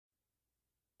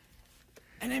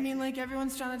And I mean, like,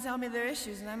 everyone's trying to tell me their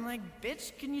issues, and I'm like,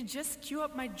 bitch, can you just cue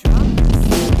up my drums?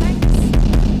 Thanks.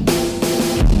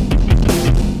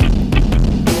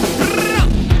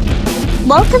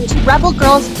 Welcome to Rebel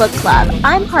Girls Book Club.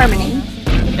 I'm Harmony.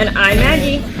 And I'm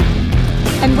Maggie.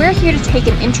 And we're here to take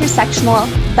an intersectional,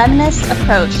 feminist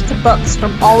approach to books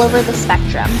from all over the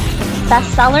spectrum.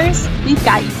 Bestsellers, we've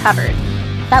got you covered.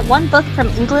 That one book from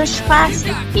English class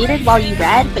you hated while you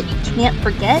read, but you can't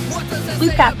forget,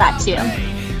 we've got that too.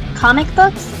 Comic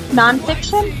books,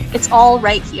 nonfiction, it's all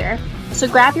right here. So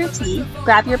grab your tea,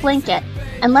 grab your blanket,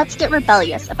 and let's get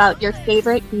rebellious about your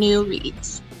favorite new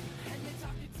reads.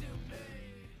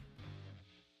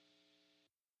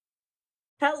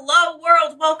 Hello,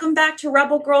 world. Welcome back to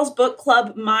Rebel Girls Book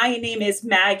Club. My name is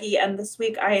Maggie, and this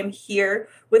week I am here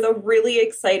with a really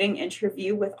exciting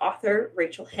interview with author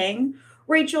Rachel Heng.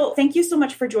 Rachel, thank you so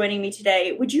much for joining me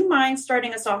today. Would you mind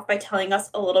starting us off by telling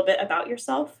us a little bit about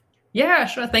yourself? Yeah,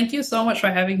 sure. Thank you so much for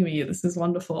having me. This is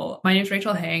wonderful. My name is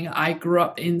Rachel Heng. I grew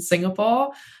up in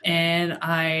Singapore and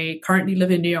I currently live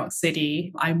in New York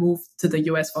City. I moved to the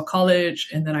US for college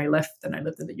and then I left and I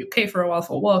lived in the UK for a while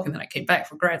for work and then I came back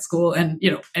for grad school. And,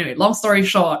 anyway, long story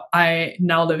short, I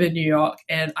now live in New York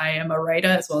and I am a writer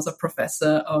as well as a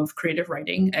professor of creative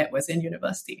writing at Wesleyan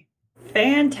University.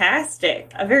 Fantastic.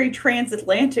 A very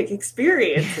transatlantic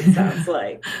experience, it sounds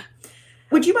like.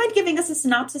 Would you mind giving us a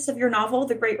synopsis of your novel,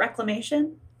 The Great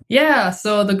Reclamation? Yeah,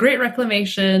 so The Great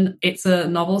Reclamation, it's a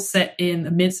novel set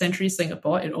in mid-century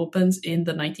Singapore. It opens in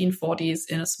the 1940s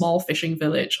in a small fishing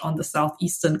village on the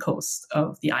southeastern coast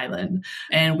of the island.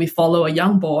 And we follow a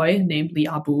young boy named Lee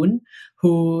Aboon,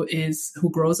 who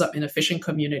grows up in a fishing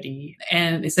community.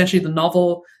 And essentially the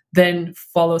novel then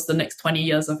follows the next 20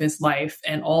 years of his life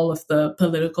and all of the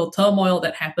political turmoil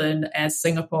that happened as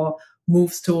Singapore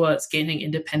moves towards gaining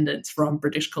independence from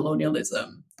British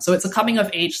colonialism. So it's a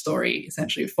coming-of-age story,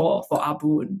 essentially, for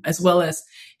Aboon, as well as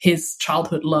his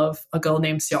childhood love, a girl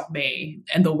named Seok Mei,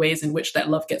 and the ways in which that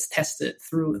love gets tested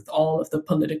through all of the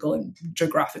political and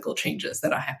geographical changes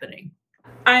that are happening.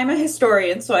 I'm a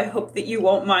historian, so I hope that you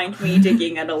won't mind me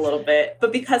digging in a little bit.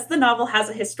 But because the novel has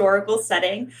a historical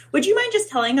setting, would you mind just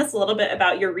telling us a little bit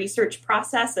about your research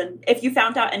process and if you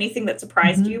found out anything that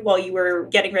surprised you while you were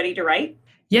getting ready to write?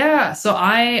 Yeah, so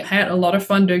I had a lot of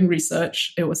fun doing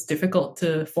research. It was difficult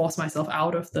to force myself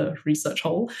out of the research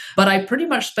hole, but I pretty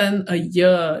much spent a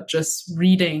year just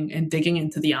reading and digging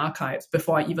into the archives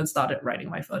before I even started writing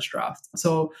my first draft.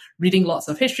 So reading lots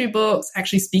of history books,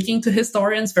 actually speaking to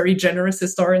historians, very generous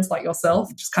historians like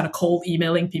yourself, just kind of cold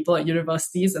emailing people at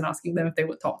universities and asking them if they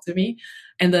would talk to me.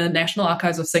 And the National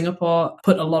Archives of Singapore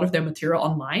put a lot of their material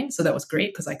online. So that was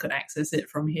great because I could access it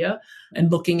from here.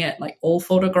 And looking at like old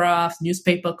photographs,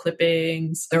 newspaper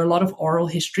clippings, there are a lot of oral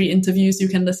history interviews you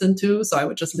can listen to. So I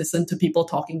would just listen to people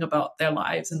talking about their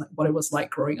lives and like what it was like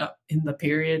growing up in the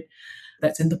period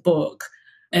that's in the book.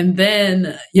 And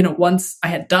then, once I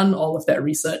had done all of that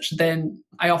research, then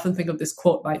I often think of this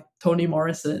quote by Toni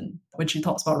Morrison when she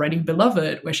talks about writing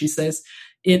Beloved, where she says,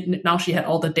 now she had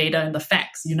all the data and the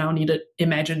facts. You now needed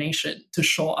imagination to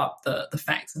shore up the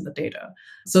facts and the data.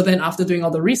 So then after doing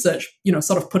all the research,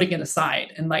 sort of putting it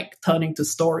aside and like turning to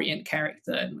story and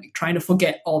character and like trying to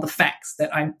forget all the facts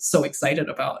that I'm so excited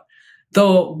about.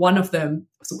 Though one of them,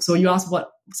 so you asked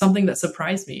what something that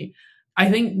surprised me. I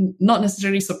think not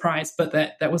necessarily surprised, but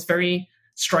that was very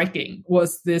striking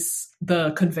was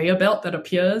the conveyor belt that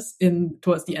appears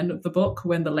towards the end of the book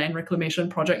when the land reclamation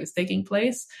project is taking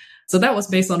place. So that was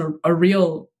based on a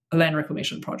real land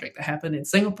reclamation project that happened in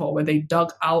Singapore where they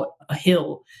dug out a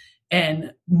hill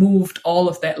and moved all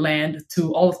of that land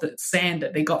to all of the sand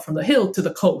that they got from the hill to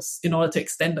the coast in order to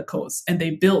extend the coast. And they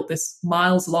built this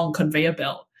miles-long conveyor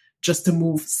belt just to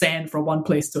move sand from one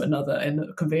place to another. And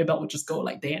the conveyor belt would just go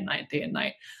like day and night, day and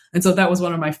night. And so that was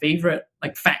one of my favorite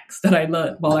like facts that I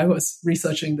learned while I was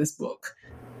researching this book.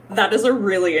 That is a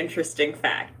really interesting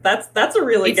fact. That's a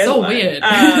really good one.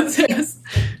 It's so weird.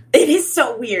 It is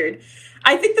so weird.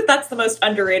 I think that's the most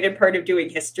underrated part of doing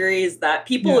history is that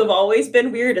people have always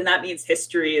been weird, and that means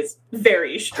history is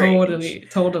very strange.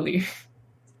 Totally.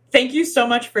 Thank you so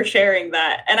much for sharing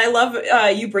that. And I love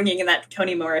you bringing in that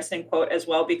Toni Morrison quote as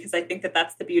well, because I think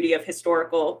that's the beauty of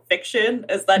historical fiction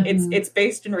is that it's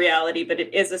based in reality, but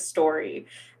it is a story.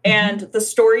 And the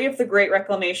story of the Great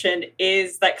Reclamation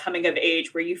is that coming of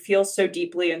age where you feel so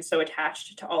deeply and so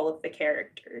attached to all of the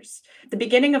characters. The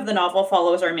beginning of the novel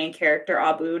follows our main character,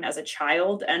 Aboon, as a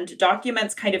child and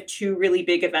documents kind of two really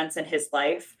big events in his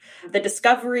life. The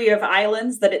discovery of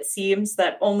islands that it seems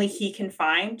that only he can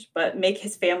find, but make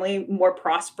his family more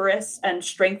prosperous and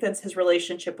strengthens his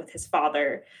relationship with his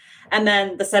father. and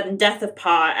then the sudden death of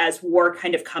Pa as war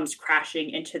kind of comes crashing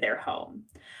into their home.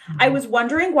 I was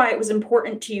wondering why it was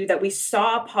important to you that we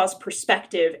saw Pa's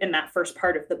perspective in that first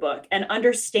part of the book and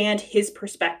understand his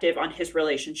perspective on his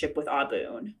relationship with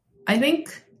Abun. I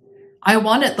think I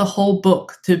wanted the whole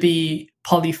book to be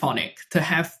polyphonic, to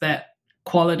have that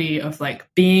quality of like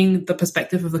being the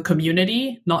perspective of the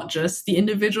community, not just the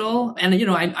individual. And, you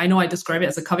know, I know I describe it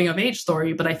as a coming of age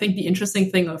story, but I think the interesting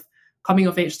thing of coming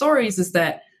of age stories is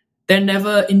that they're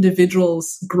never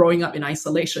individuals growing up in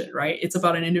isolation, right? It's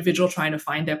about an individual trying to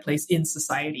find their place in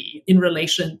society in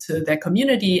relation to their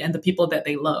community and the people that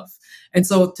they love. And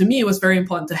so to me, it was very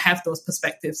important to have those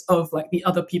perspectives of like the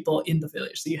other people in the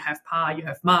village. So you have Pa, you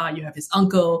have Ma, you have his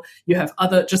uncle, you have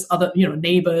other, you know,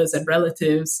 neighbors and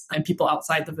relatives and people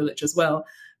outside the village as well.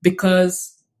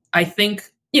 Because I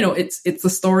think, you know, it's a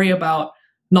story about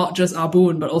not just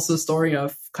Abun, but also a story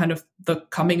of kind of the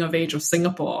coming of age of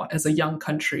Singapore as a young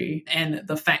country, and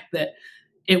the fact that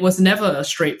it was never a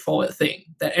straightforward thing,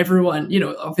 that everyone, you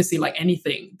know, obviously like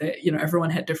anything, that, you know,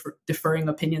 everyone had differing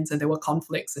opinions and there were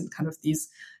conflicts and kind of these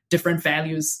different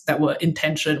values that were in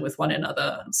tension with one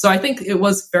another. So I think it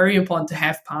was very important to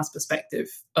have Pa's perspective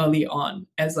early on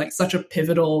as like such a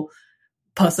pivotal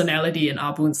personality in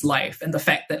Abun's life, and the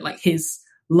fact that like his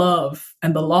love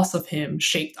and the loss of him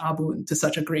shaped Abun to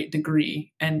such a great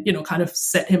degree and, you know, kind of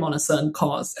set him on a certain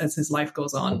course as his life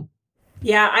goes on.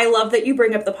 Yeah, I love that you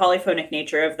bring up the polyphonic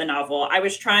nature of the novel. I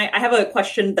have a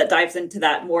question that dives into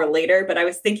that more later, but I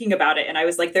was thinking about it and I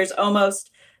was like, there's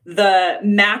almost the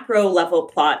macro level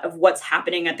plot of what's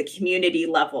happening at the community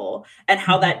level and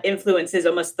how that influences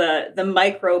almost the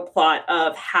micro plot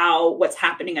of how what's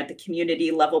happening at the community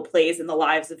level plays in the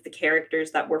lives of the characters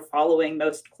that we're following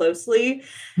most closely.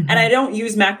 And I don't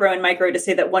use macro and micro to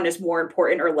say that one is more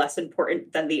important or less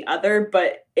important than the other,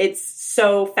 but it's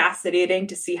so fascinating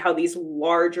to see how these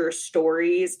larger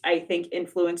stories, I think,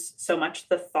 influence so much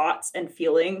the thoughts and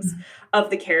feelings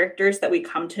of the characters that we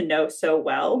come to know so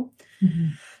well.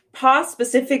 Pa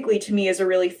specifically to me is a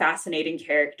really fascinating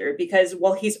character because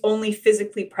while he's only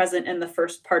physically present in the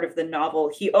first part of the novel,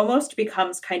 he almost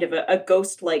becomes kind of a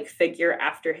ghost-like figure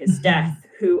after his death,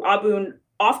 who Abun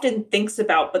often thinks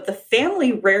about, but the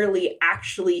family rarely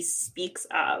actually speaks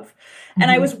of. And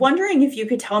I was wondering if you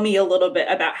could tell me a little bit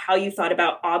about how you thought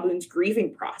about Abun's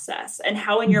grieving process and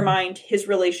how in your mind his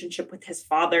relationship with his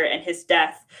father and his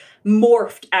death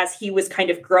morphed as he was kind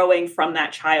of growing from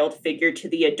that child figure to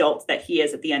the adult that he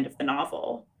is at the end of the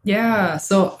novel. Yeah.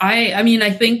 So I mean, I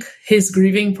think his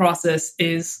grieving process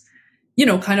is, you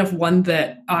know, kind of one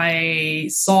that I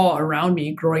saw around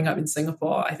me growing up in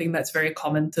Singapore. I think that's very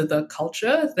common to the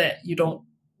culture, that you don't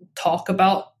talk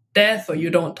about death, or you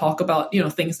don't talk about, you know,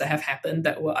 things that have happened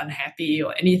that were unhappy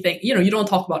or anything. You know, you don't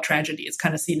talk about tragedy. It's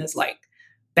kind of seen as like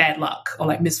bad luck or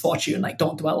like misfortune, like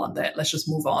don't dwell on that. Let's just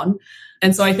move on.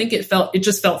 And so I think it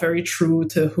just felt very true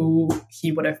to who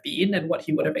he would have been and what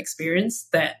he would have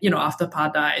experienced, that, you know, after Pa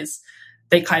dies,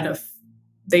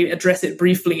 they address it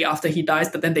briefly after he dies,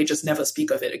 but then they just never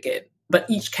speak of it again. But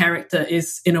each character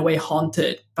is in a way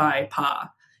haunted by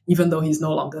Pa, even though he's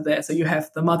no longer there. So you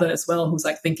have the mother as well, who's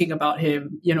like thinking about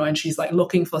him, you know, and she's like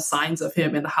looking for signs of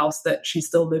him in the house that she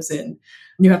still lives in.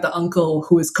 You have the uncle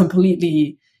who is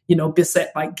completely, you know,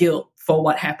 beset by guilt for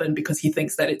what happened because he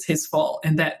thinks that it's his fault,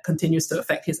 and that continues to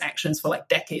affect his actions for like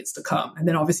decades to come. And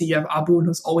then obviously you have Abun,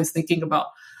 who's always thinking about,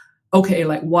 okay,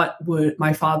 like what would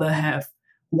my father have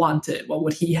wanted? What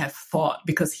would he have thought?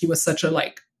 Because he was such a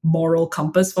like moral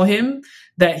compass for him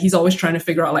that he's always trying to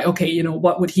figure out like, okay, you know,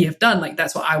 what would he have done? Like,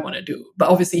 that's what I want to do. But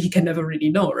obviously he can never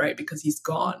really know, right? Because he's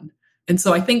gone. And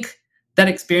so I think that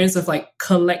experience of like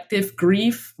collective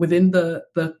grief within the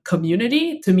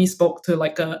community to me spoke to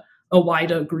like a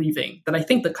wider grieving that I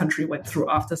think the country went through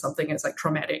after something as like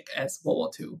traumatic as World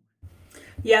War II.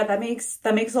 Yeah, that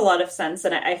makes a lot of sense.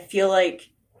 And I feel like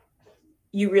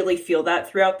you really feel that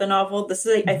throughout the novel. This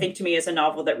is, I think, to me, is a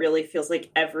novel that really feels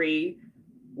like every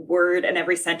word and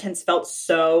every sentence felt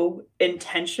so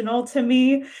intentional to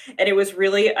me. And it was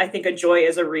really, I think, a joy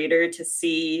as a reader to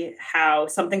see how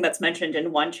something that's mentioned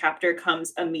in one chapter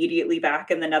comes immediately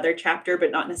back in another chapter,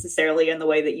 but not necessarily in the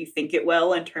way that you think it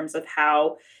will, in terms of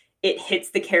how it hits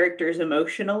the characters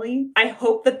emotionally. I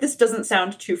hope that this doesn't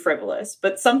sound too frivolous,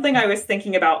 but something I was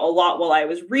thinking about a lot while I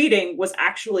was reading was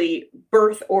actually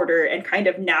birth order and kind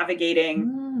of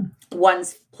navigating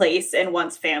one's place in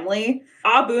one's family.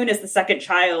 Ah Boon is the second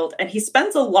child, and he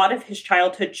spends a lot of his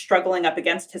childhood struggling up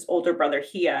against his older brother,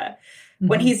 Hia.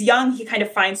 When he's young, he kind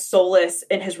of finds solace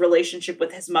in his relationship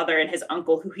with his mother and his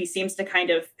uncle, who he seems to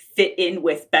kind of fit in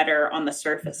with better on the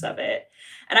surface of it.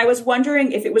 And I was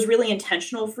wondering if it was really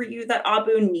intentional for you that Ah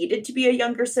Boon needed to be a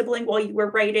younger sibling while you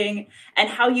were writing, and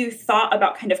how you thought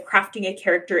about kind of crafting a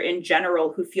character in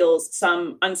general who feels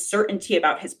some uncertainty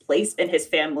about his place in his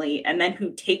family, and then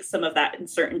who takes some of that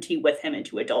uncertainty with him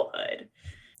into adulthood.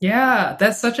 Yeah,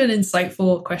 that's such an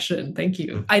insightful question. Thank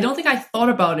you. I don't think I thought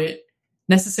about it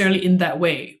necessarily in that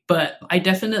way, but I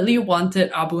definitely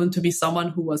wanted Ah Boon to be someone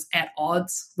who was at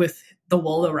odds with the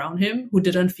world around him, who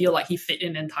didn't feel like he fit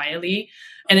in entirely.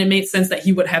 And it made sense that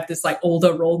he would have this like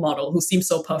older role model who seems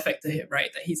so perfect to him,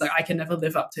 right? That he's like, I can never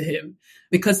live up to him.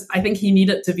 Because I think he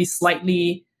needed to be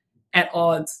slightly at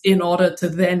odds in order to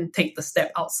then take the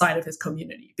step outside of his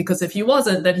community. Because if he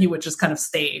wasn't, then he would just kind of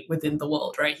stay within the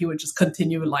world, right? He would just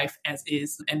continue life as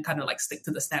is and kind of like stick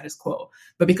to the status quo.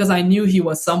 But because I knew he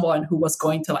was someone who was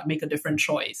going to like make a different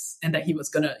choice, and that he was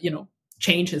going to, you know,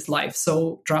 change his life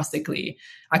so drastically,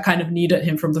 I kind of needed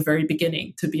him from the very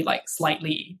beginning to be like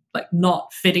slightly like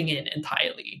not fitting in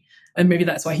entirely. And maybe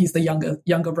that's why he's the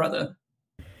younger brother.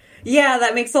 Yeah,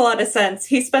 that makes a lot of sense.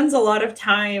 He spends a lot of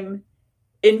time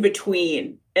in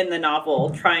between in the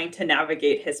novel, trying to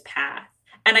navigate his path.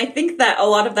 And I think that a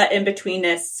lot of that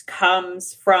in-betweenness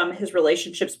comes from his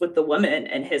relationships with the women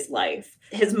in his life.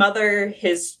 His mother,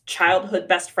 his childhood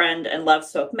best friend and love,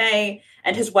 Sok Mei,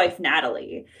 and his wife,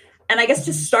 Natalie. And I guess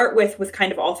to start with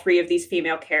kind of all three of these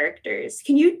female characters,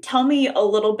 can you tell me a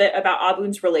little bit about Ah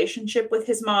Boon's relationship with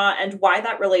his ma, and why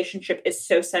that relationship is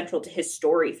so central to his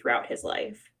story throughout his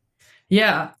life?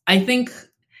 Yeah, I think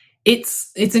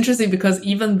it's interesting because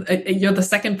even you're the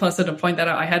second person to point that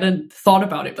out. I hadn't thought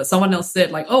about it, but someone else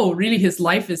said like, oh, really, his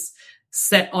life is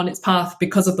set on its path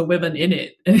because of the women in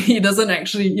it. And he doesn't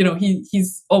actually, you know,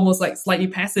 he's almost like slightly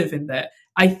passive in that.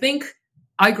 I think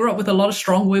I grew up with a lot of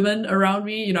strong women around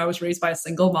me. You know, I was raised by a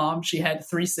single mom. She had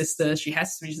 3 sisters. She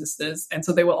has 3 sisters. And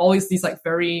so they were always these like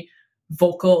very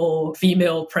vocal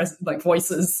female like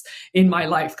voices in my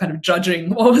life, kind of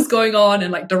judging what was going on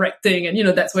and like directing. And, you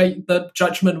know, that's where the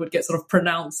judgment would get sort of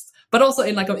pronounced, but also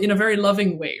in like in a very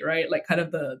loving way, right? Like kind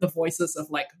of the voices of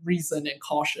like reason and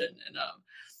caution.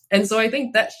 And so I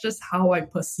think that's just how I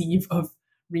perceive of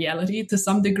reality to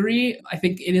some degree. I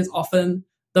think it is often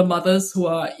the mothers who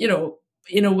are, you know,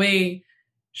 in a way,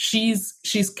 she's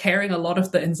carrying a lot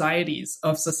of the anxieties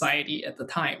of society at the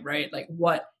time, right? Like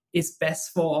what is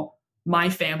best for my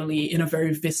family in a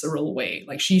very visceral way.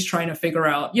 Like she's trying to figure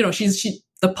out, you know,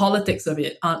 the politics of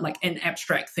it aren't like an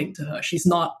abstract thing to her. She's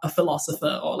not a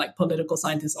philosopher or like political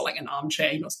scientist or like an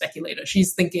armchair, you know, speculator.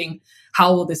 She's thinking,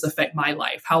 how will this affect my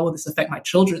life? How will this affect my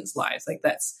children's lives? Like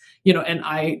that's, you know, and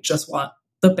I just want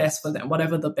the best for them,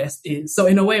 whatever the best is. So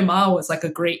in a way, Ma was like a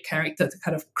great character to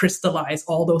kind of crystallize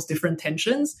all those different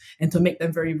tensions and to make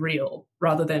them very real,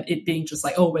 rather than it being just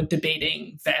like, oh, we're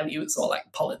debating values or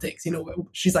like politics. You know,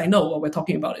 she's like, no, what we're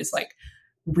talking about is like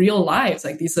real lives.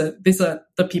 Like these are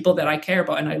the people that I care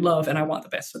about and I love and I want the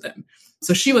best for them.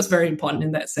 So she was very important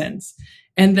in that sense.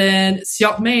 And then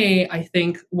Seok Mei, I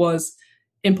think, was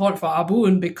important for Ah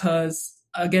Boon because,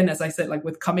 again, as I said, like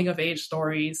with coming of age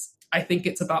stories, I think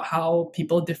it's about how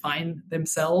people define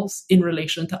themselves in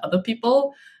relation to other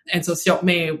people. And so Seok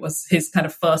Mei was his kind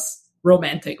of first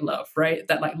romantic love, right?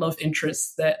 That like love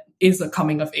interest that is a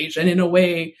coming of age. And in a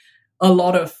way, a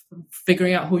lot of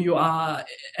figuring out who you are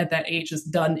at that age is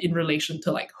done in relation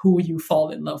to like who you fall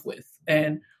in love with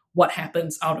and what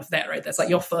happens out of that, right? That's like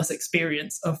your first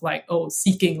experience of like, oh,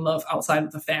 seeking love outside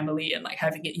of the family and like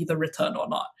having it either returned or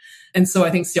not. And so I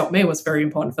think Seok Mei was very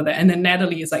important for that. And then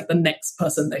Natalie is like the next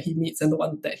person that he meets and the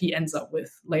one that he ends up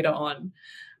with later on.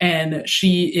 And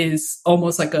she is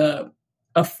almost like a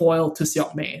foil to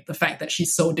Seok Mei, the fact that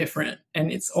she's so different.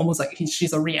 And it's almost like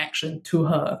she's a reaction to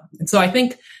her. And so I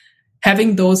think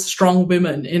having those strong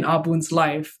women in Ah Boon's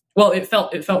life, well, it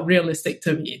felt realistic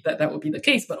to me that would be the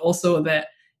case, but also that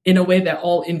in a way they're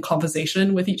all in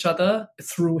conversation with each other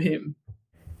through him.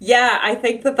 Yeah, I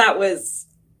think that was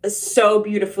so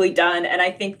beautifully done. And I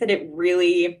think that it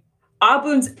really, Ah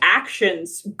Boon's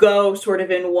actions go sort of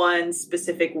in one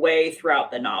specific way throughout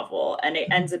the novel. And it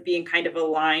ends up being kind of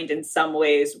aligned in some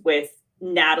ways with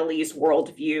Natalie's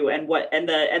worldview and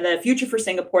the future for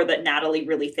Singapore that Natalie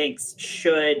really thinks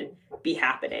should be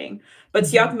happening. But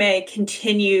Seok Mei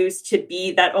continues to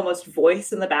be that almost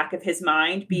voice in the back of his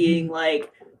mind, being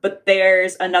like, but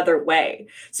there's another way.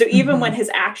 So even when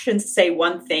his actions say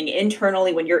one thing,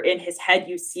 internally, when you're in his head,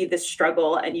 you see this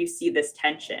struggle and you see this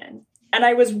tension. And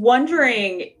I was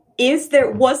wondering,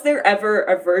 was there ever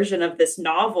a version of this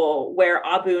novel where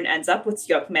Abun ends up with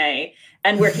Seok Mei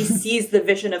and where he sees the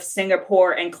vision of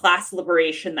Singapore and class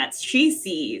liberation that she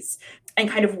sees, and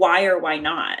kind of why or why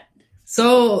not?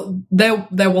 So there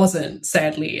wasn't,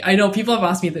 sadly. I know people have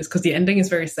asked me this because the ending is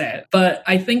very sad, but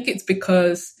I think it's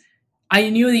because I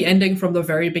knew the ending from the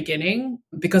very beginning,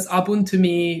 because Abun to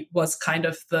me was kind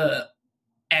of the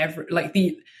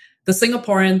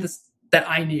Singaporean that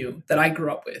I knew, that I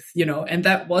grew up with, and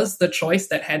that was the choice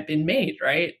that had been made,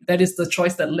 right? That is the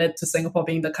choice that led to Singapore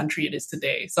being the country it is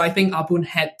today. So I think Abun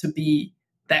had to be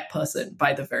that person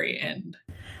by the very end.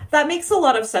 That makes a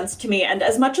lot of sense to me. And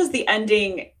as much as the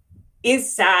ending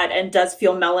is sad and does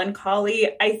feel melancholy,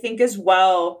 I think as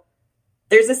well,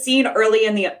 there's a scene early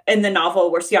in the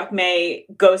novel where Seok Mei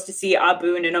goes to see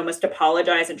Abun and almost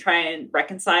apologize and try and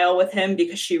reconcile with him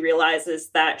because she realizes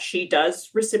that she does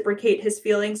reciprocate his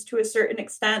feelings to a certain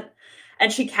extent.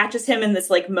 And she catches him in this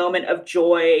moment of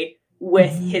joy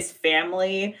with his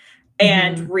family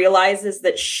and realizes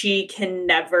that she can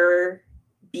never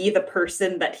be the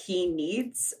person that he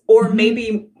needs, or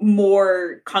maybe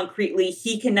more concretely,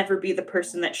 he can never be the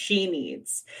person that she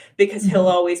needs because he'll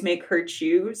always make her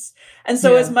choose. And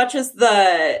so as much as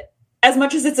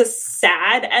it's a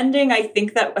sad ending, I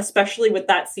think that especially with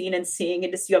that scene and seeing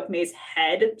into Seok Mei's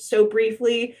head so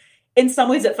briefly, in some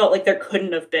ways it felt like there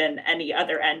couldn't have been any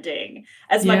other ending.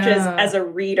 As much as a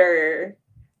reader,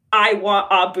 I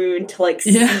want Abun to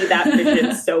see that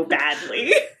vision so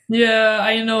badly. Yeah,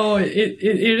 I know. It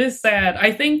is sad.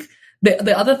 I think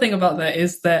the other thing about that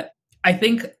is that I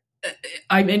think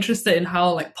I'm interested in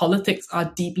how politics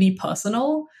are deeply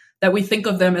personal, that we think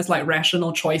of them as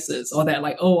rational choices, or that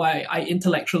I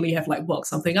intellectually have worked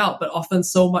something out. But often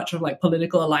so much of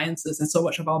political alliances and so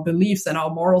much of our beliefs and our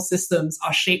moral systems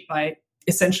are shaped by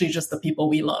essentially just the people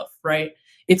we love, right?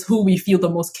 It's who we feel the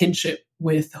most kinship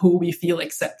with, who we feel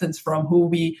acceptance from, who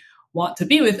we want to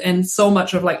be with. And so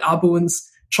much of Abun's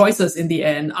choices in the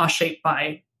end are shaped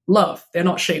by love. They're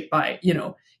not shaped by,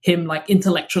 him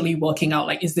intellectually working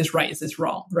out, is this right? Is this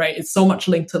wrong? Right? It's so much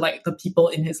linked to the people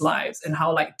in his lives and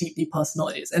how deeply personal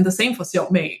it is. And the same for Seok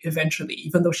Mei eventually,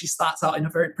 even though she starts out in a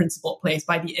very principled place,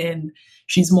 by the end,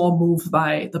 she's more moved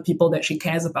by the people that she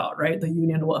cares about, right? The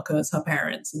union workers, her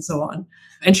parents, and so on.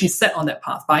 And she's set on that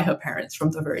path by her parents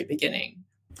from the very beginning.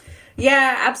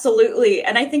 Yeah, absolutely.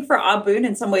 And I think for Abun,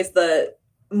 in some ways, the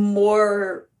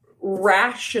more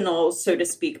rational, so to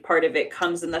speak, part of it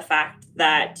comes in the fact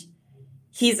that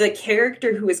he's a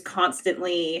character who is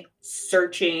constantly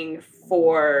searching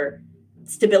for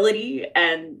stability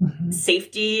and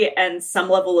safety and some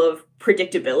level of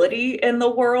predictability in the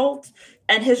world.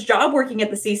 And his job working at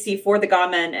the CC for the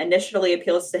Gamen initially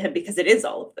appeals to him because it is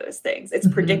all of those things. It's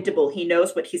predictable. He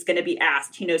knows what he's going to be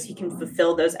asked. He knows he can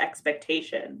fulfill those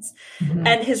expectations.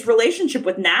 And his relationship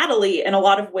with Natalie, in a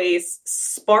lot of ways,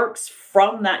 sparks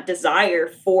from that desire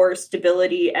for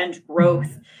stability and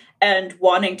growth and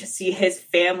wanting to see his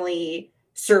family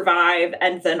survive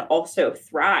and then also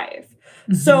thrive.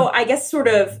 So I guess sort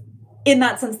of in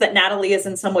that sense that Natalie is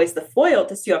in some ways the foil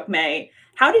to Seok Mei,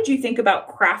 how did you think about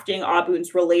crafting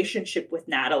Abun's relationship with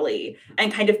Natalie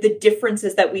and kind of the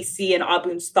differences that we see in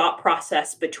Abun's thought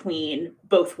process between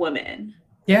both women?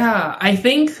 Yeah, I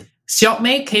think Seok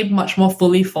Mei came much more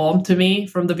fully formed to me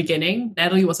from the beginning.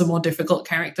 Natalie was a more difficult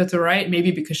character to write,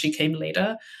 maybe because she came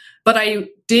later. But I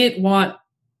did want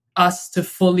us to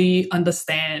fully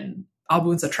understand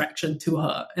Abun's attraction to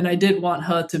her. And I did want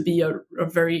her to be a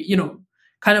very,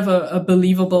 kind of a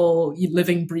believable,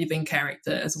 living, breathing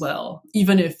character as well,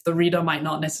 even if the reader might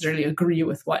not necessarily agree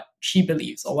with what she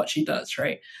believes or what she does,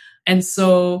 right? And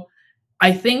so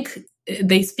I think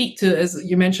they speak to, as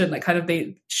you mentioned,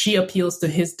 she appeals to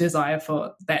his desire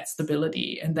for that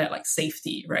stability and that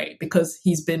safety, right? Because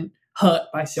he's been hurt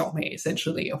by Seok Mei,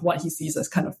 essentially, of what he sees as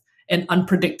kind of an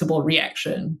unpredictable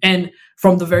reaction. And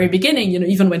from the very beginning,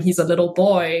 even when he's a little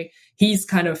boy, he's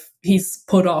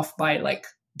put off by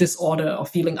disorder or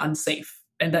feeling unsafe.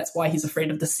 And that's why he's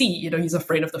afraid of the sea. He's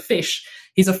afraid of the fish.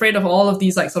 He's afraid of all of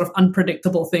these sort of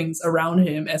unpredictable things around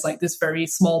him as this very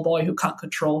small boy who can't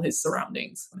control his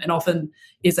surroundings and often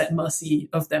is at mercy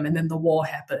of them. And then the war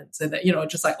happens and that,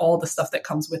 just all the stuff that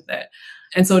comes with that.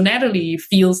 And so Natalie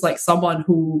feels like someone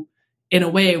who in a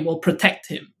way will protect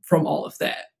him from all of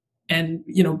that. And,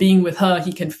 being with her,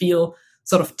 he can feel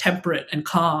sort of temperate and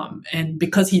calm. And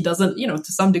because he doesn't,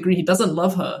 to some degree, he doesn't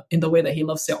love her in the way that he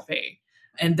loves Seok Mei.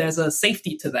 And there's a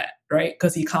safety to that, right?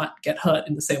 Because he can't get hurt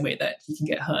in the same way that he can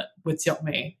get hurt with Seok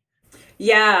Mei.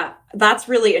 Yeah, that's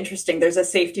really interesting. There's a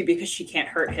safety because she can't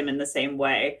hurt him in the same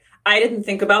way. I didn't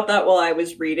think about that while I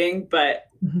was reading, but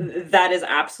that is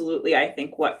absolutely, I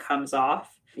think, what comes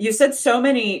off. You said so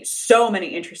many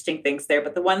interesting things there,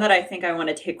 but the one that I think I want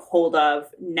to take hold of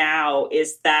now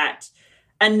is that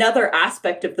another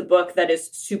aspect of the book that is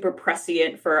super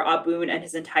prescient for Abun and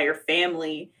his entire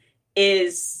family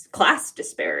is class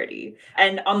disparity.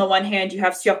 And on the one hand, you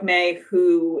have Seokmae,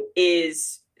 who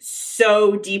is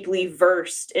so deeply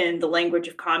versed in the language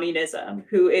of communism,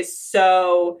 who is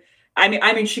so, I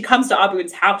mean, she comes to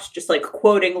Abun's house just like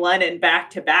quoting Lenin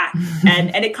back to back,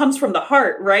 and it comes from the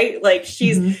heart, right? Like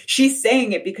she's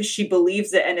saying it because she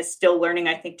believes it and is still learning,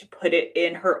 I think, to put it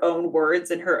in her own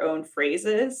words and her own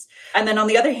phrases. And then on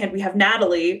the other hand, we have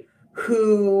Natalie,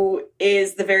 who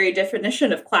is the very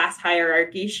definition of class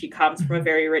hierarchy. She comes from a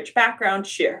very rich background.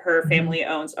 Her family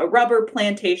owns a rubber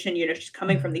plantation. You know, she's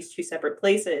coming from these two separate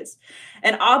places.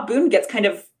 And Abun gets kind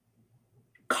of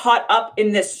caught up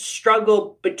in this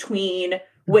struggle between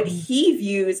what he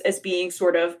views as being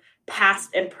sort of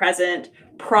past and present,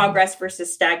 progress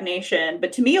versus stagnation.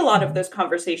 But to me, a lot of those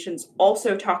conversations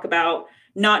also talk about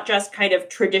not just kind of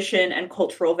tradition and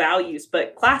cultural values,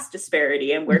 but class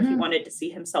disparity and where he wanted to see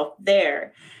himself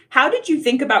there. How did you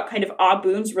think about kind of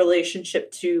Abun's relationship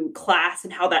to class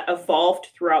and how that evolved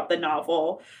throughout the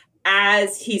novel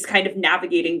as he's kind of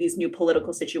navigating these new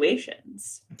political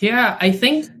situations? Yeah, I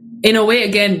think in a way,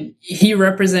 again, he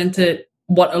represented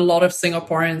what a lot of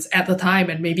Singaporeans at the time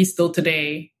and maybe still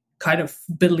today kind of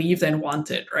believed and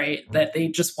wanted, right? That they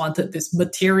just wanted this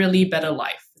materially better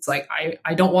life. It's like,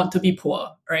 I don't want to be poor,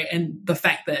 right? And the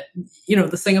fact that, you know,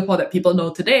 the Singapore that people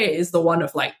know today is the one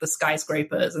of like the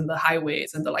skyscrapers and the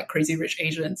highways and the like crazy rich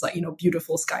Asians, like, you know,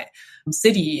 beautiful sky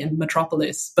city and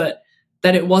metropolis, but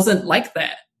that it wasn't like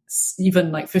that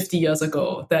even like 50 years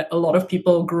ago, that a lot of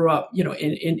people grew up, you know,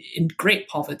 in great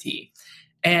poverty.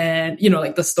 And, you know,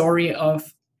 like the story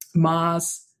of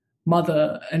Ma's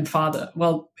mother and father,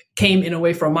 well, came in a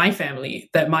way from my family,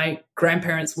 that my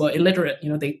grandparents were illiterate. You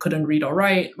know, they couldn't read or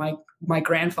write. My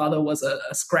grandfather was a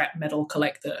scrap metal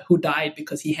collector who died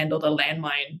because he handled a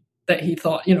landmine that he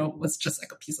thought, you know, was just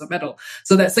like a piece of metal.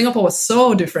 So that Singapore was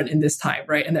so different in this time,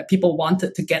 right? And that people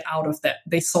wanted to get out of that.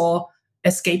 They saw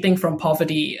escaping from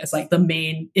poverty as like the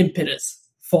main impetus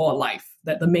for life,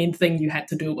 that the main thing you had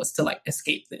to do was to like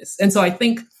escape this. And so I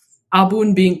think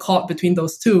Abun being caught between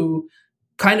those two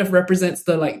kind of represents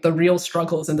the real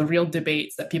struggles and the real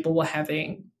debates that people were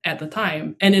having at the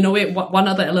time. And in a way, one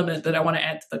other element that I want to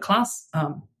add to the class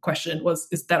question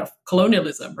is that of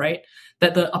colonialism, right?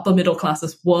 That the upper middle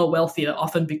classes were wealthier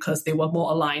often because they were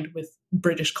more aligned with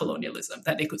British colonialism,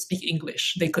 that they could speak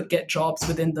English, they could get jobs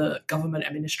within the government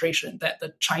administration that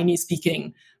the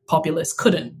Chinese-speaking populace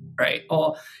couldn't, right?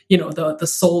 Or, you know, the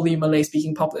solely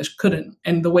Malay-speaking populace couldn't.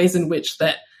 And the ways in which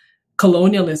that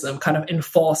colonialism kind of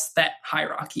enforced that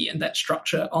hierarchy and that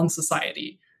structure on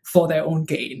society for their own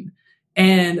gain.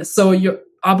 And so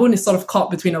Abun is sort of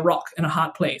caught between a rock and a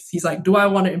hard place. He's like, do I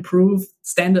want to improve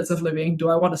standards of living? Do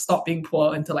I want to stop being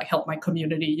poor and to like help my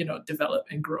community, you know, develop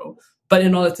and grow? But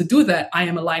in order to do that, I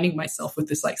am aligning myself with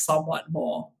this like somewhat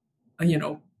more, you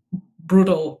know,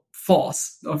 brutal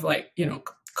force of like, you know,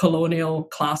 colonial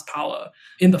class power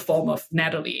in the form of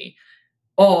Natalie.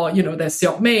 Or, you know, there's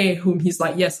Seokmae, whom he's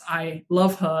like, yes, I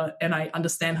love her and I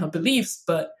understand her beliefs,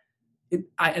 but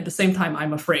at the same time,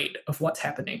 I'm afraid of what's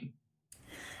happening.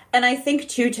 And I think,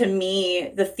 too, to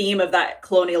me, the theme of that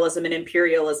colonialism and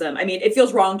imperialism, I mean, it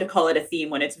feels wrong to call it a theme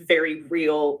when it's very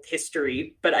real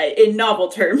history, but in novel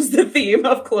terms, the theme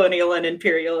of colonial and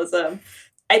imperialism,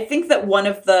 I think that one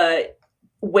of the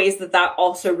ways that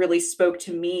also really spoke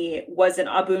to me was in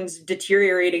Abun's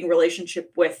deteriorating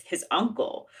relationship with his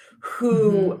uncle,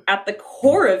 who at the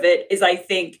core of it is, I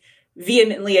think,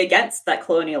 vehemently against that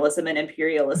colonialism and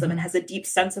imperialism and has a deep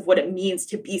sense of what it means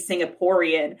to be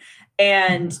Singaporean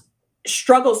and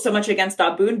struggles so much against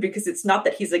Abun because it's not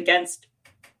that he's against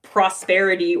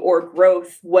prosperity or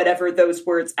growth, whatever those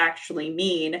words actually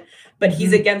mean, but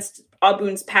he's against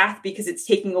Abun's path because it's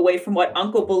taking away from what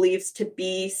Uncle believes to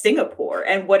be Singapore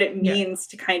and what it means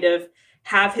to kind of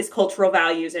have his cultural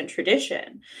values and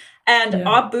tradition. And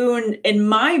Abun, in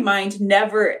my mind,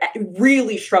 never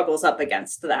really struggles up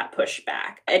against that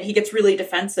pushback. And he gets really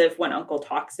defensive when Uncle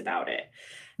talks about it.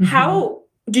 How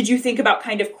did you think about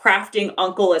kind of crafting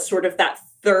Uncle as sort of that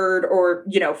third or,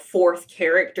 you know, fourth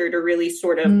character to really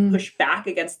sort of push back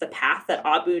against the path that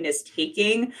Abun is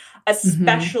taking,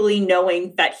 especially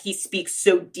knowing that he speaks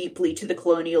so deeply to the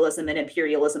colonialism and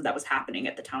imperialism that was happening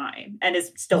at the time and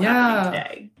is still happening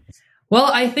today? Well,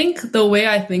 I think the way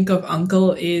I think of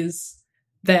Uncle is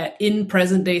that in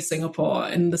present day Singapore,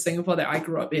 in the Singapore that I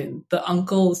grew up in, the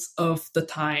uncles of the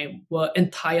time were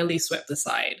entirely swept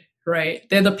aside, right?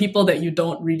 They're the people that you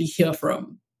don't really hear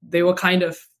from. They were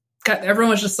everyone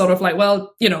was just sort of like,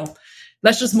 well,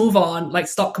 let's just move on, like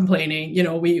stop complaining.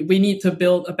 We need to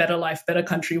build a better life, better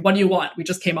country. What do you want? We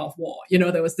just came out of war.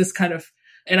 There was this kind of,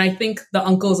 and I think the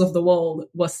uncles of the world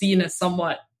were seen as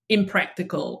somewhat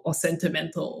impractical or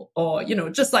sentimental or,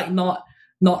 just like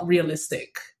not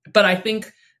realistic. But I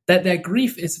think that their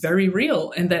grief is very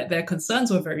real and that their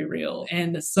concerns were very real.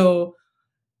 And so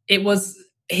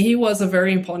he was a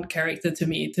very important character to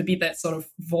me, to be that sort of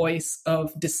voice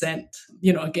of dissent,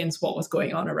 against what was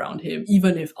going on around him,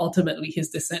 even if ultimately his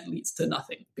dissent leads to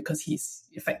nothing because he's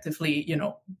effectively,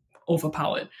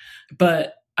 overpowered.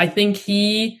 But I think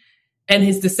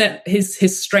his dissent,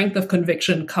 his strength of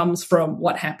conviction comes from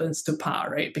what happens to Pa,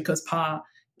 right? Because Pa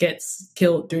gets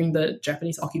killed during the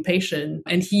Japanese occupation,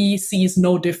 and he sees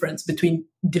no difference between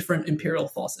different imperial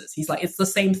forces. He's like, it's the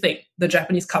same thing. The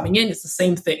Japanese coming in, it's the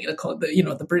same thing.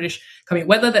 The British coming,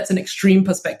 whether that's an extreme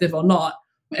perspective or not,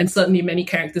 and certainly many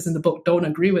characters in the book don't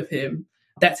agree with him,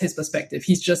 that's his perspective.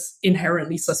 He's just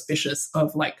inherently suspicious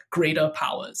of like greater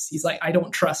powers. He's like, I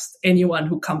don't trust anyone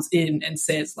who comes in and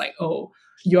says like, oh,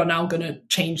 you're now going to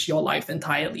change your life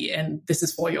entirely and this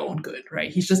is for your own good,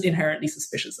 right? He's just inherently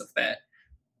suspicious of that.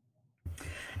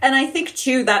 And I think,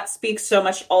 too, that speaks so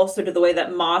much also to the way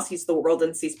that Ma sees the world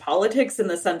and sees politics, in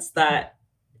the sense that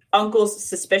Uncle's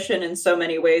suspicion in so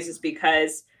many ways is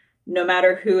because no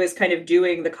matter who is kind of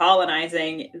doing the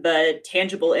colonizing, the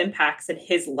tangible impacts in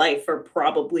his life are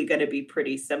probably going to be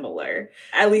pretty similar,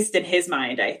 at least in his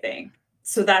mind, I think.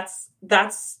 So that's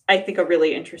I think, a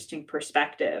really interesting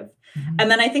perspective. Mm-hmm.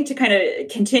 And then I think to kind of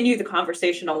continue the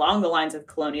conversation along the lines of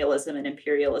colonialism and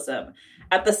imperialism,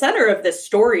 at the center of this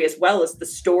story as well is the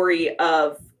story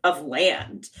of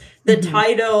land. The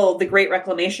title, The Great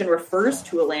Reclamation, refers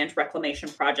to a land reclamation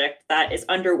project that is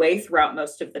underway throughout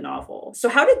most of the novel. So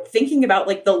how did thinking about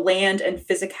like the land and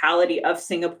physicality of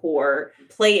Singapore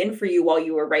play in for you while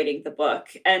you were writing the book?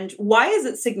 And why is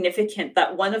it significant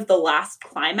that one of the last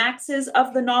climaxes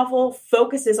of the novel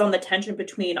focuses on the tension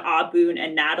between Ah Boon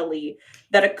and Natalie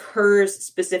that occurs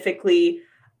specifically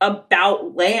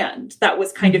about land that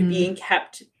was kind of being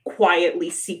kept quietly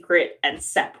secret and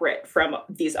separate from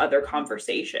these other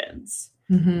conversations?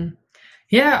 Mm-hmm.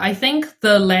 Yeah, I think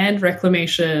the land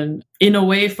reclamation, in a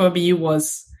way, for me,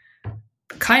 was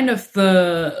kind of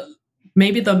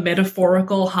maybe the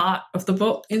metaphorical heart of the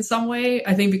book in some way.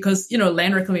 I think because,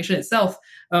 land reclamation itself,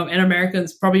 and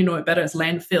Americans probably know it better as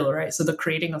landfill, right? So the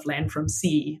creating of land from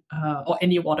sea or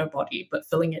any water body, but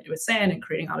filling it with sand and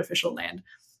creating artificial land.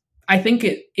 I think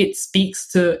it speaks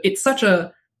to, it's such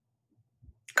a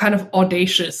kind of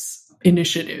audacious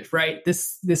initiative, right?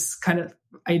 This kind of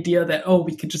idea that,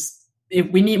 we could just, if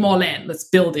we need more land, let's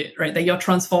build it, right? That you're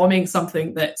transforming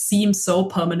something that seems so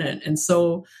permanent and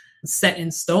so set in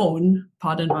stone,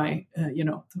 pardon my,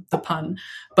 the pun,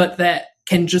 but that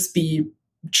can just be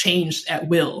changed at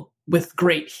will with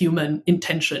great human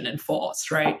intention and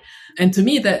force, right? And to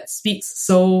me, that speaks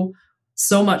so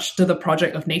much to the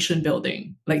project of nation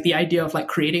building, like the idea of like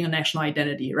creating a national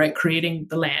identity, right? Creating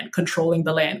the land, controlling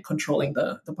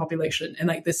the population, and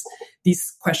like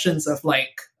these questions of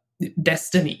like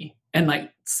destiny and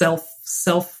like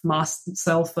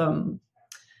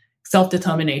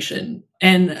self-determination,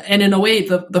 and in a way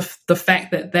the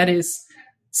fact that is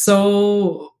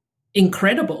so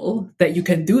incredible that you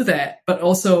can do that, but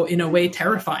also in a way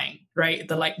terrifying, right?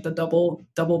 The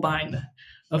double bind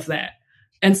of that.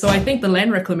 And so I think the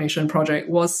land reclamation project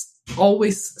was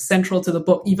always central to the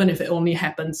book, even if it only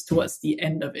happens towards the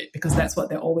end of it, because that's what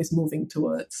they're always moving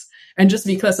towards. And just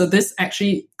because of this,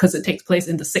 actually, because it takes place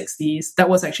in the 60s, that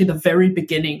was actually the very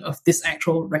beginning of this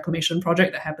actual reclamation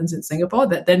project that happens in Singapore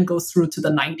that then goes through to the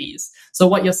 90s. So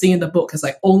what you're seeing in the book is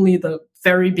like only the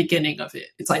very beginning of it.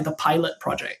 It's like the pilot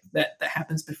project that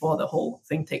happens before the whole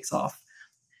thing takes off.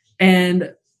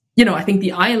 And I think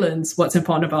the islands, what's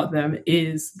important about them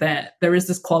is that there is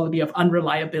this quality of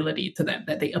unreliability to them,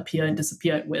 that they appear and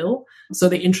disappear at will. So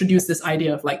they introduce this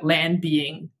idea of like land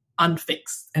being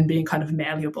unfixed and being kind of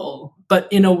malleable,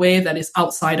 but in a way that is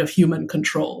outside of human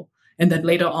control. And then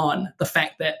later on, the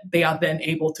fact that they are then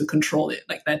able to control it,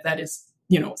 like that is,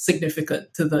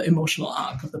 significant to the emotional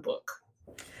arc of the book.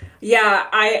 Yeah,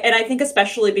 I think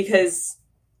especially because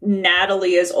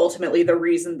Natalie is ultimately the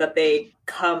reason that they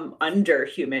come under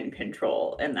human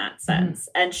control in that sense.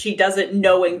 And she does it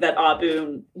knowing that Ah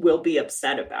Boon will be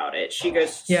upset about it. She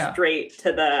goes straight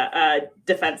to the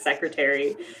defense secretary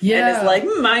and is like,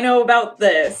 I know about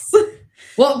this.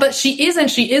 Well, but she is and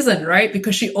she isn't, right?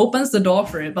 Because she opens the door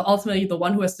for it, but ultimately the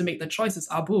one who has to make the choice is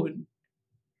Abun.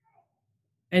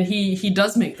 And he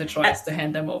does make the choice to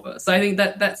hand them over. So I think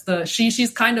that's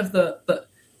she's kind of the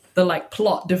like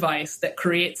plot device that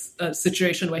creates a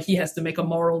situation where he has to make a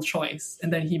moral choice,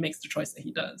 and then he makes the choice that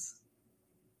he does.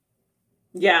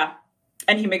 Yeah.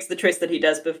 And he makes the choice that he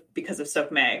does because of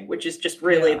Sok-mei, which is just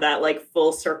really that like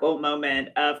full circle moment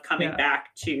of coming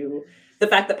back to the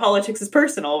fact that politics is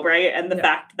personal, right? And the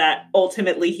fact that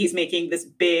ultimately he's making this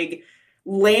big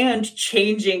land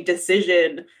changing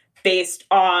decision based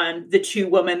on the two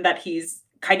women that he's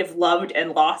kind of loved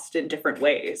and lost in different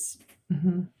ways.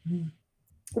 Mm-hmm.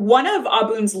 One of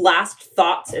Abun's last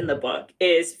thoughts in the book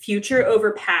is future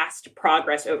over past,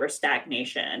 progress over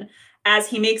stagnation, as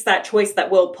he makes that choice that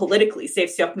will politically save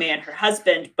Seok-mei and her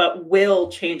husband, but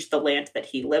will change the land that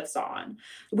he lives on.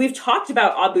 We've talked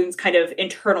about Abun's kind of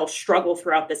internal struggle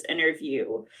throughout this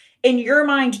interview. In your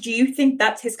mind, do you think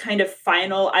that's his kind of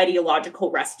final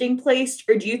ideological resting place?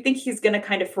 Or do you think he's going to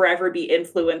kind of forever be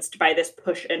influenced by this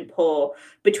push and pull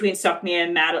between Seok-mei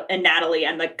and Natalie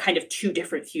and the kind of two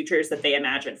different futures that they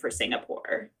imagine for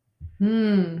Singapore?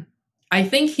 I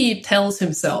think he tells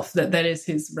himself that is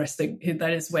his resting,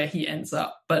 that is where he ends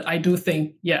up. But I do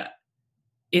think,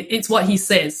 it's what he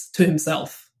says to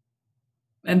himself.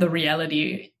 And the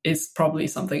reality is probably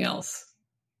something else.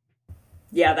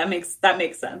 Yeah, that makes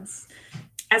sense.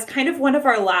 As kind of one of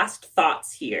our last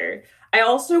thoughts here, I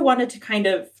also wanted to kind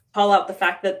of call out the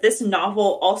fact that this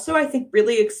novel also, I think,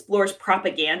 really explores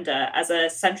propaganda as a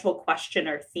central question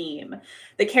or theme.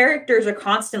 The characters are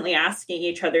constantly asking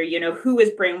each other, who is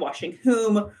brainwashing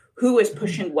whom, who is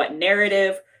pushing what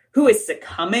narrative, who is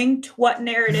succumbing to what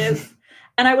narrative.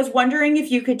 And I was wondering if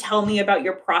you could tell me about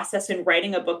your process in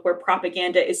writing a book where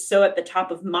propaganda is so at the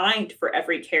top of mind for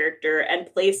every character and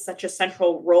plays such a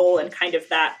central role in kind of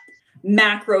that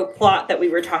macro plot that we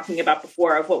were talking about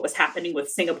before of what was happening with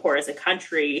Singapore as a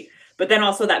country, but then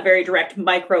also that very direct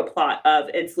micro plot of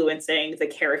influencing the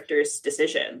characters'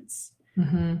 decisions.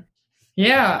 Mm-hmm.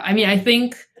 Yeah, I mean, I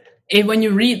think when you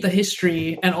read the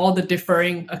history and all the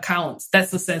differing accounts,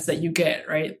 that's the sense that you get,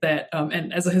 right? That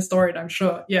and as a historian, I'm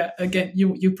sure, again,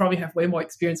 you probably have way more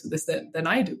experience with this than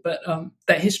I do, but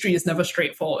that history is never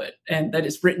straightforward, and that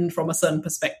it's written from a certain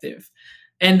perspective.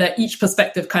 And that each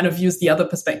perspective kind of views the other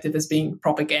perspective as being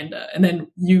propaganda. And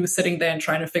then you sitting there and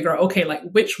trying to figure out, okay, like,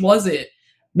 which was it?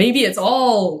 Maybe it's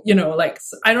all, like,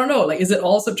 I don't know, like, is it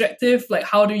all subjective? Like,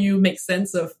 how do you make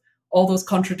sense of all those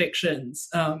contradictions?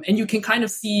 And you can kind of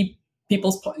see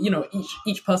people's,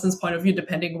 each person's point of view,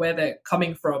 depending where they're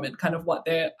coming from and kind of what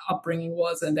their upbringing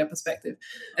was and their perspective.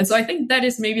 And so I think that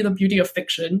is maybe the beauty of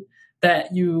fiction, that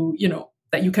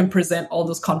that you can present all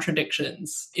those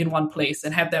contradictions in one place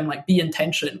and have them like be in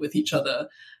tension with each other,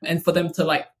 and for them to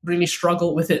like really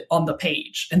struggle with it on the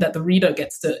page, and that the reader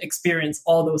gets to experience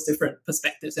all those different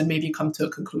perspectives and maybe come to a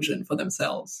conclusion for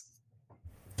themselves.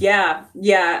 Yeah,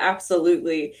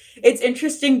 absolutely. It's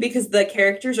interesting because the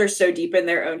characters are so deep in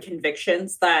their own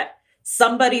convictions that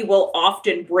somebody will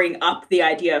often bring up the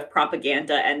idea of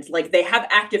propaganda, and like they have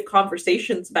active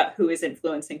conversations about who is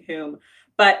influencing whom.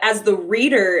 But as the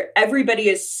reader, everybody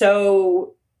is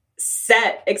so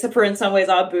set, except for in some ways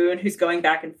Abun, who's going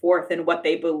back and forth in what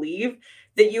they believe,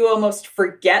 that you almost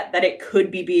forget that it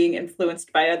could be being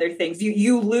influenced by other things.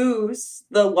 You lose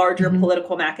the larger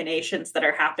political machinations that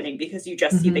are happening because you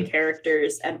just see the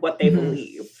characters and what they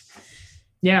believe.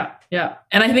 Yeah.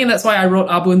 And I think that's why I wrote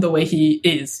Abun the way he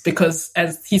is, because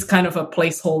as he's kind of a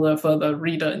placeholder for the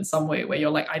reader in some way, where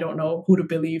you're like, I don't know who to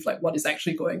believe, like what is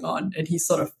actually going on. And he's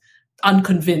sort of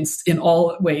unconvinced in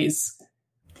all ways.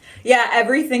 Yeah,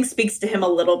 everything speaks to him a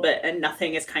little bit and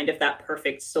nothing is kind of that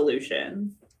perfect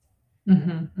solution.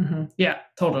 Yeah,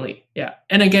 totally. Yeah.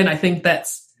 And again, I think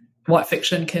that's what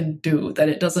fiction can do, that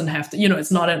it doesn't have to,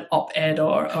 it's not an op-ed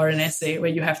or an essay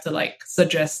where you have to like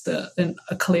suggest a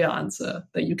clear answer,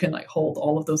 that you can like hold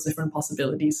all of those different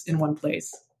possibilities in one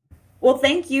place. Well,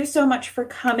 thank you so much for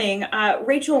coming.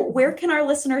 Rachel, where can our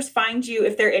listeners find you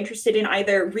if they're interested in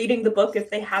either reading the book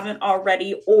if they haven't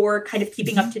already, or kind of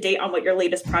keeping up to date on what your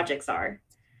latest projects are?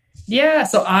 Yeah,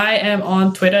 so I am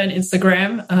on Twitter and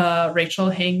Instagram,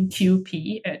 Rachel Heng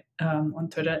QP on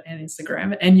Twitter and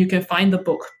Instagram. And you can find the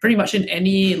book pretty much in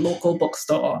any local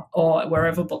bookstore or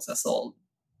wherever books are sold.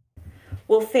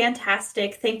 Well,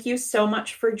 fantastic. Thank you so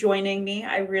much for joining me.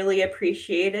 I really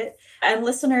appreciate it. And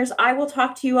listeners, I will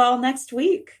talk to you all next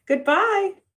week.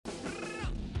 Goodbye.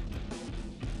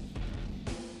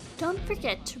 Don't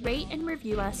forget to rate and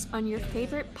review us on your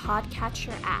favorite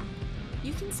podcatcher app.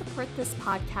 You can support this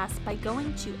podcast by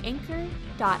going to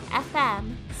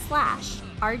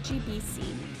anchor.fm/RGBC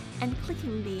and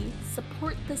clicking the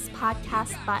Support This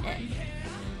Podcast button.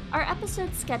 Our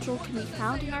episode schedule can be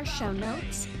found in our show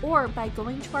notes or by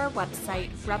going to our website,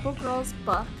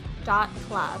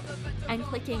 rebelgirlsbook.club, and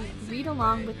clicking Read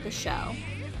Along with the Show.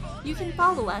 You can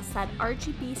follow us at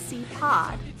RGBC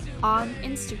Pod on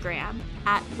Instagram,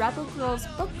 at Rebel Girls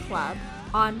Book Club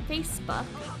on Facebook,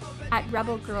 at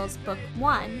Rebel Girls Book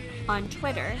 1 on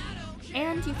Twitter,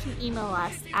 and you can email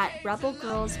us at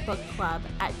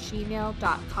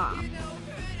rebelgirlsbookclub@gmail.com.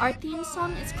 Our theme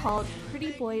song is called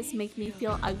Pretty Boys Make Me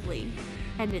Feel Ugly,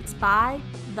 and it's by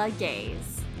The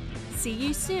Gays. See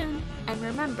you soon, and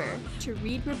remember to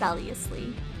read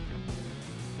rebelliously.